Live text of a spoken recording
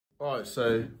Alright,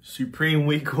 so Supreme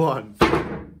week 1.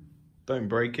 Don't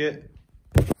break it.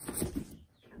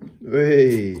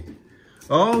 Hey.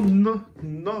 Oh, no,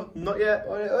 not yet.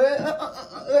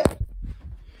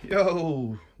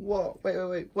 Yo, what?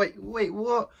 Wait,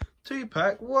 what?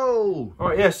 2-pack? Whoa.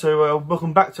 Alright, yeah, so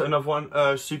welcome back to another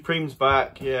one. Supreme's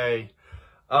back, yay.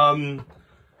 Long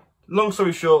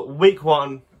story short, week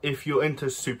 1, if you're into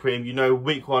Supreme, you know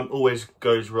week 1 always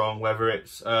goes wrong, whether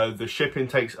it's the shipping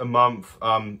takes a month,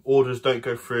 orders don't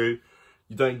go through,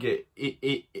 you don't get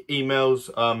emails,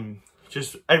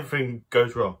 just everything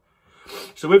goes wrong.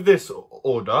 So with this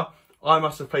order, I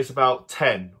must have placed about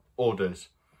 10 orders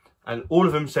and all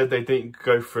of them said they didn't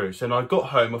go through. So when I got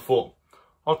home, I thought,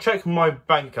 I'll check my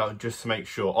bank account just to make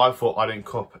sure. I thought I didn't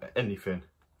cop anything.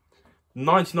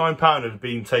 £99 had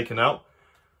been taken out.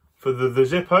 For the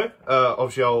Zippo,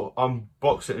 obviously I'll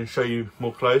unbox it and show you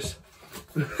more close.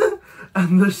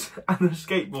 and the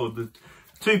skateboard, the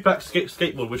 2-pack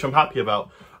skateboard, which I'm happy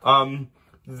about.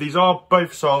 These are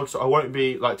both sold, so I won't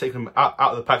be like taking them out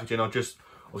of the packaging. I'll just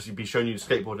obviously be showing you the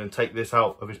skateboard and take this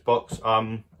out of its box.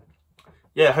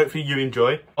 Yeah, hopefully you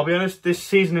enjoy. I'll be honest, this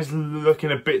season is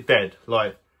looking a bit dead.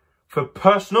 Like, for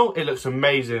personal, it looks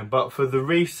amazing, but for the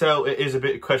resale, it is a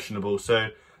bit questionable. So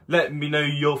let me know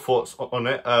your thoughts on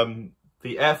it.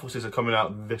 The Air Forces are coming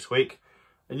out this week.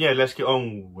 And yeah, let's get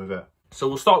on with it. So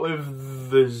we'll start with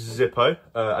the Zippo,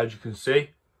 as you can see.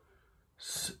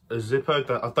 A Zippo, I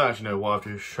don't actually know why I've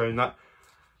just shown that.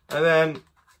 And then,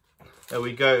 there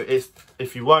we go. It's,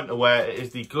 if you weren't aware, it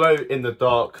is the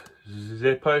glow-in-the-dark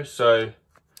Zippo. So, I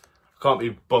can't be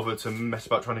bothered to mess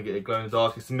about trying to get it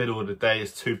glow-in-the-dark. It's the middle of the day,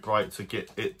 it's too bright to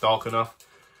get it dark enough.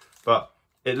 But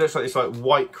it looks like it's like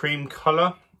white cream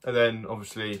colour. And then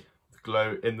obviously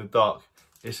glow in the dark.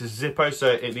 It's a Zippo, so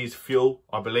it needs fuel,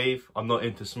 I believe. I'm not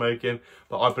into smoking,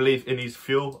 but I believe it needs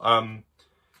fuel.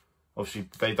 Obviously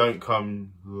they don't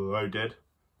come loaded.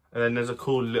 And then there's a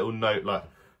cool little note like,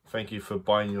 thank you for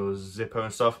buying your Zippo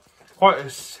and stuff. Quite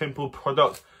a simple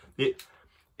product. It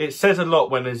says a lot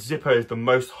when a Zippo is the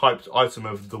most hyped item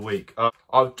of the week.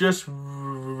 I've just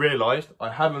realised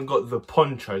I haven't got the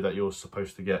poncho that you're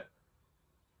supposed to get.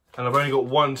 And I've only got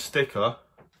one sticker,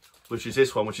 which is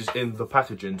this one, which is in the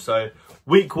packaging. So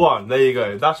week 1, there you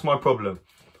go. That's my problem.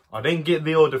 I didn't get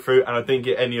the order through and I didn't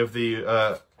get any of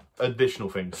the additional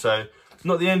things. So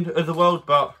not the end of the world,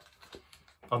 but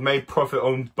I've made profit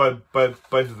on both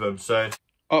of them. So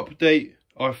update,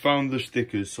 I found the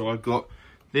stickers. So I got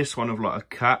this one of like a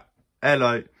cat.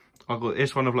 Hello. I got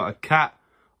this one of like a cat.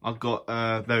 I got,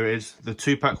 there it is, the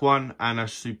 2-pack one and a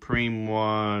Supreme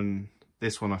one.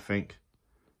 This one, I think.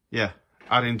 Yeah,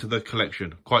 adding to the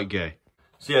collection. Quite gay.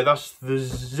 So yeah, that's the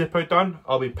Zippo done.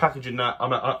 I'll be packaging that.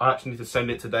 I actually need to send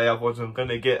it today, otherwise I'm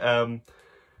gonna get a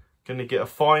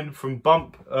fine from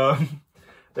Bump.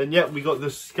 Then yeah, we got the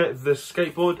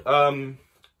skateboard.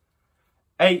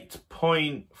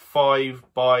 8.5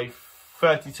 by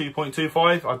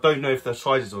 32.25. I don't know if the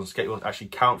sizes on skateboards actually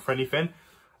count for anything,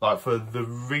 like for the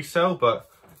resale, but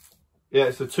yeah,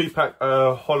 it's a 2-pack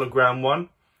hologram one.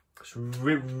 It's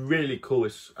really cool.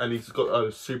 And he's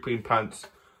got Supreme pants.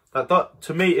 That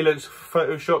to me, it looks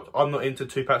photoshopped. I'm not into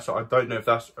 2-packs, so I don't know if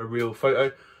that's a real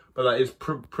photo, but that is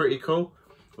pretty cool.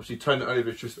 Obviously, turn it over.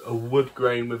 It's just a wood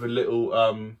grain with a little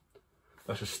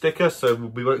that's a sticker, so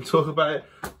we won't talk about it.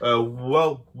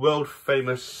 World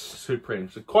famous Supreme.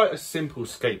 So quite a simple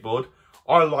skateboard.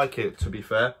 I like it, to be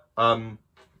fair.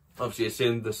 Obviously, it's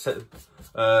in the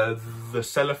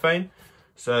cellophane.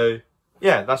 So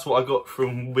yeah, that's what I got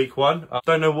from week 1. I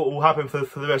don't know what will happen for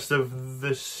the rest of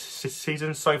this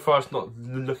season. So far, it's not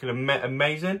looking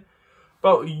amazing.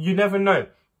 But you never know.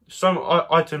 Some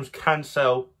items can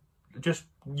sell. Just,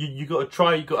 you got to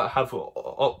try, you got to have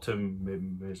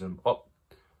optimism.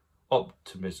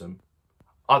 Optimism.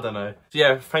 I don't know. So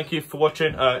yeah, thank you for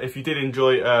watching. If you did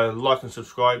enjoy, like and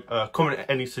subscribe. Comment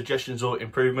any suggestions or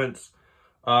improvements.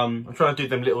 I'm trying to do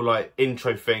them little like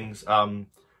intro things.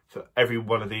 For every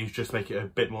one of these, just make it a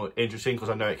bit more interesting, because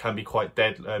I know it can be quite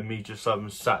dead, me just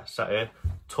sat here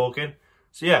talking.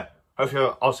 So yeah,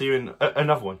 hopefully I'll see you in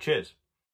another one. Cheers.